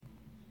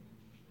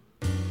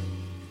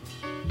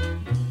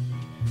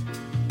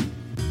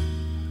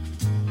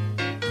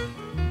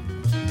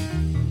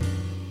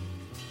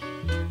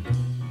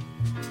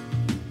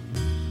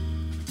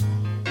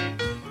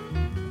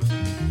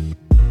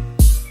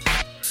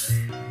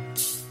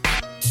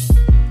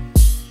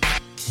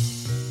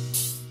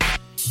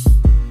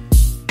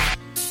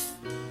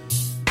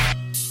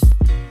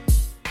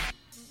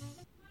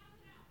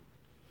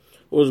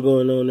What's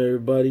going on,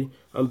 everybody?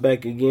 I'm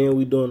back again.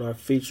 We doing our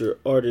featured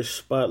artist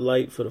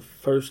spotlight for the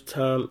first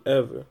time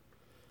ever.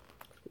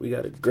 We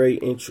got a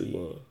great entry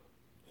in.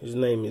 His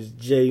name is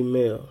J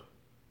Mel.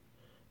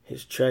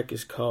 His track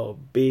is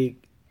called Big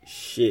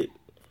Shit.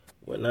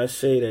 When I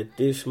say that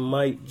this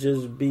might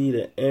just be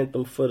the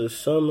anthem for the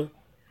summer,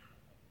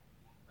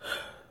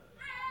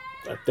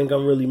 I think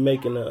I'm really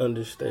making an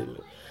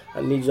understatement. I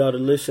need y'all to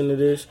listen to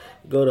this.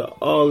 Go to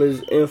all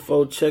his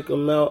info. Check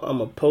him out. I'm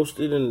going to post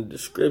it in the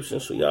description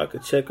so y'all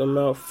can check him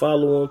out.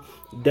 Follow him.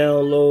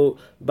 Download.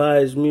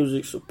 Buy his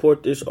music.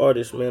 Support this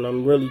artist, man.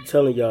 I'm really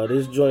telling y'all.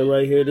 This joint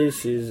right here,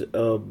 this is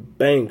a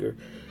banger.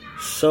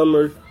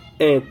 Summer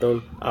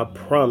anthem. I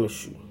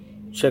promise you.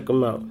 Check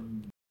him out.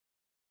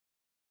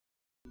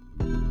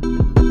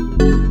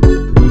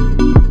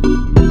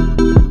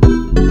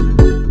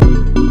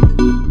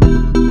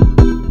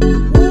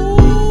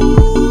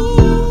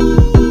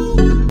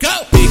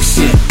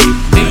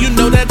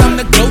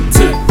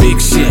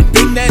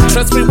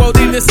 Trust me, won't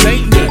even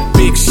say new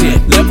big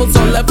shit. Levels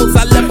on levels,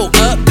 I level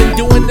up. Been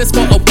doing this for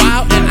a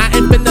while, and I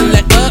ain't finna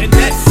let up. And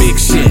that's big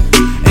shit.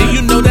 And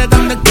you know that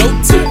I'm the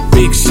go-to.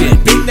 Big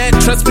shit. Big that,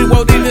 trust me,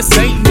 won't even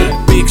say new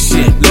big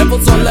shit.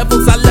 Levels on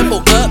levels, I level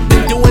up.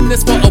 Been doing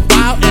this for a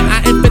while, and I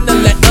ain't finna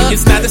let up.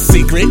 It's not a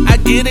secret, I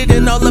get it,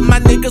 and all of my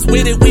niggas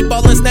with it. We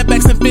ballin'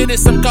 snapbacks and fitted.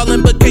 Some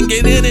callin' but can't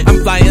get in it.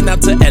 I'm flying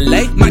out to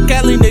LA, my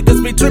Cali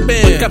niggas be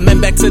trippin'.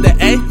 Coming back to the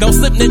A, don't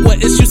slip, nigga,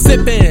 what is you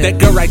sippin'? That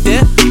girl right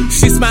there,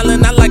 she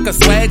smiling, I like a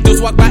swag.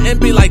 Dudes walk by and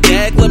be like,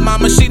 "Dag, lil'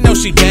 mama, she know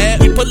she bad."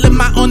 We put Lil'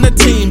 Ma on the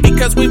team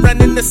because we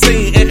running the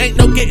scene and ain't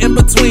no getting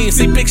between.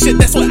 See, big shit,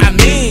 that's what I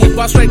mean. We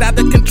ball straight out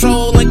of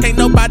control and can't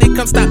nobody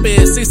come stop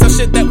it. See some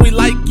shit that we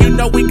like, you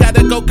know we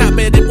gotta go cop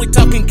it. If we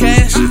talking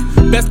cash,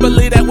 best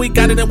believe that we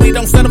got it and we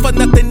don't settle for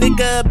nothing,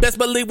 nigga. Best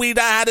believe we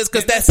the hottest,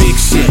 cause that's big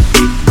shit.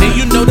 And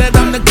you know that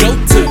I'm the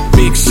go-to.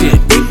 Big shit.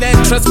 Big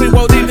that, trust me,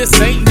 won't even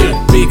say new.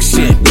 Big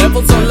shit.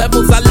 Levels on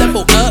levels, I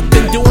level up.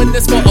 Been doing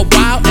this for a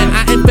while and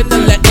I ain't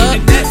finna let up.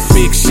 And that's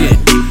big shit.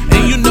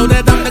 And you know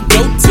that I'm the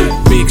go-to.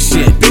 Big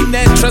shit. Big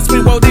that, trust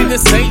me, won't even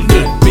say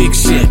new. Big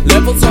shit.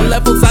 Levels on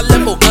levels, I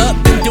level up.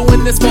 Been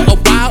doing this for a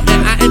while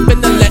and I ain't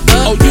finna let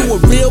up. Oh, you a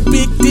real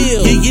big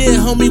deal.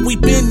 Yeah, homie, we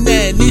been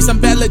there. Need some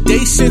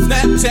validation.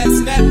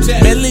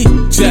 Snapchat. Melly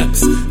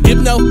jucks.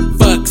 Give no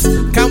fucks.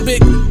 Count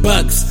big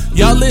bucks.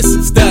 Y'all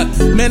is stuck.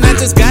 Man, I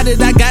just got it.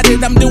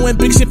 I'm doing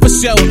big shit for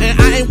show. And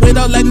I ain't with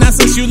all that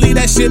nonsense. You leave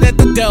that shit at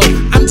the door.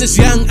 I'm just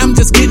young. I'm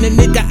just getting it,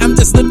 nigga. I'm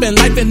just living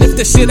life. And if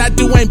the shit I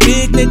do ain't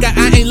big, nigga,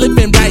 I ain't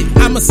living right.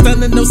 I'm a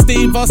stunner, no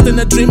Steve Austin,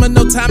 a dreamer,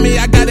 no Tommy.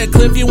 I got a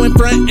Clearview in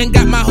front and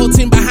got my whole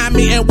team behind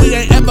me. And we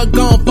ain't ever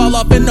gonna fall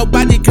off. And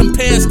nobody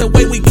compares the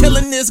way we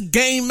killing this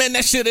game. Man,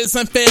 that shit is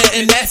unfair.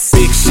 And that's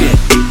big shit.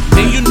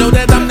 And you know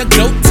that I'm the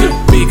go-to.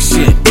 Big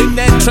shit. Big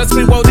that, trust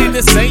me, won't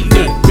even say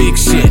new. Big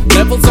shit.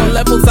 Levels on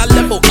levels, I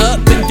level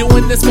up. Been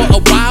doing this for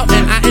a while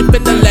and I ain't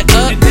finna let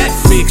up. And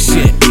that's big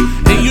shit.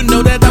 And you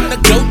know that I'm the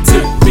go-to.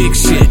 Big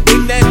shit.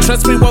 Big that,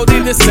 trust me, won't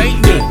even say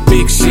new.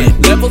 Big shit.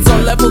 Levels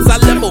on levels, I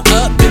level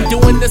up. Been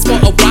doing this for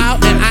a while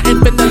and I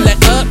ain't finna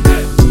let up.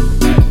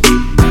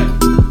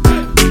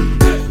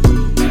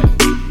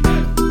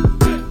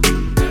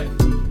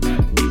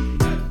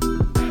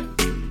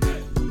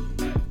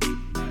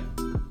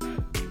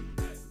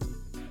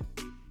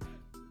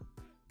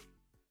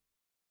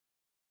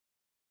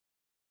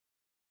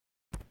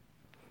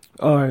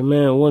 Alright,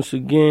 man, once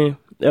again,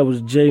 that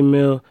was J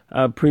Mel.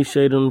 I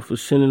appreciate him for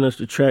sending us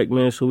the track,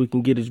 man, so we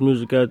can get his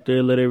music out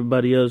there, let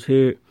everybody else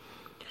hear it.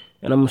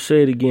 And I'm going to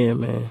say it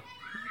again, man.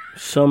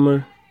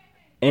 Summer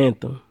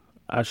anthem.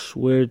 I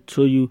swear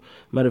to you.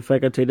 Matter of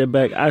fact, I take that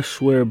back. I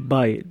swear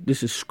by it.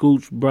 This is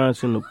Scooch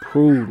Bronson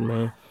approved,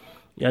 man.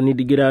 Y'all need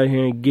to get out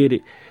here and get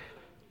it.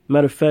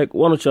 Matter of fact,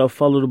 why don't y'all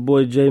follow the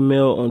boy J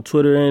Mel on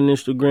Twitter and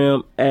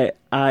Instagram at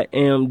I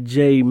am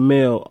J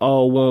Mel,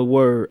 all one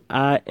word.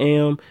 I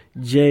am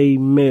J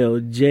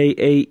Mel,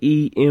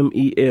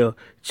 Jaemel.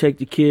 Check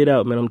the kid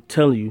out, man. I'm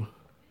telling you,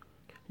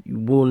 you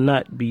will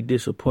not be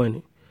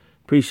disappointed.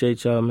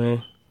 Appreciate y'all,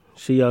 man.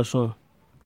 See y'all soon.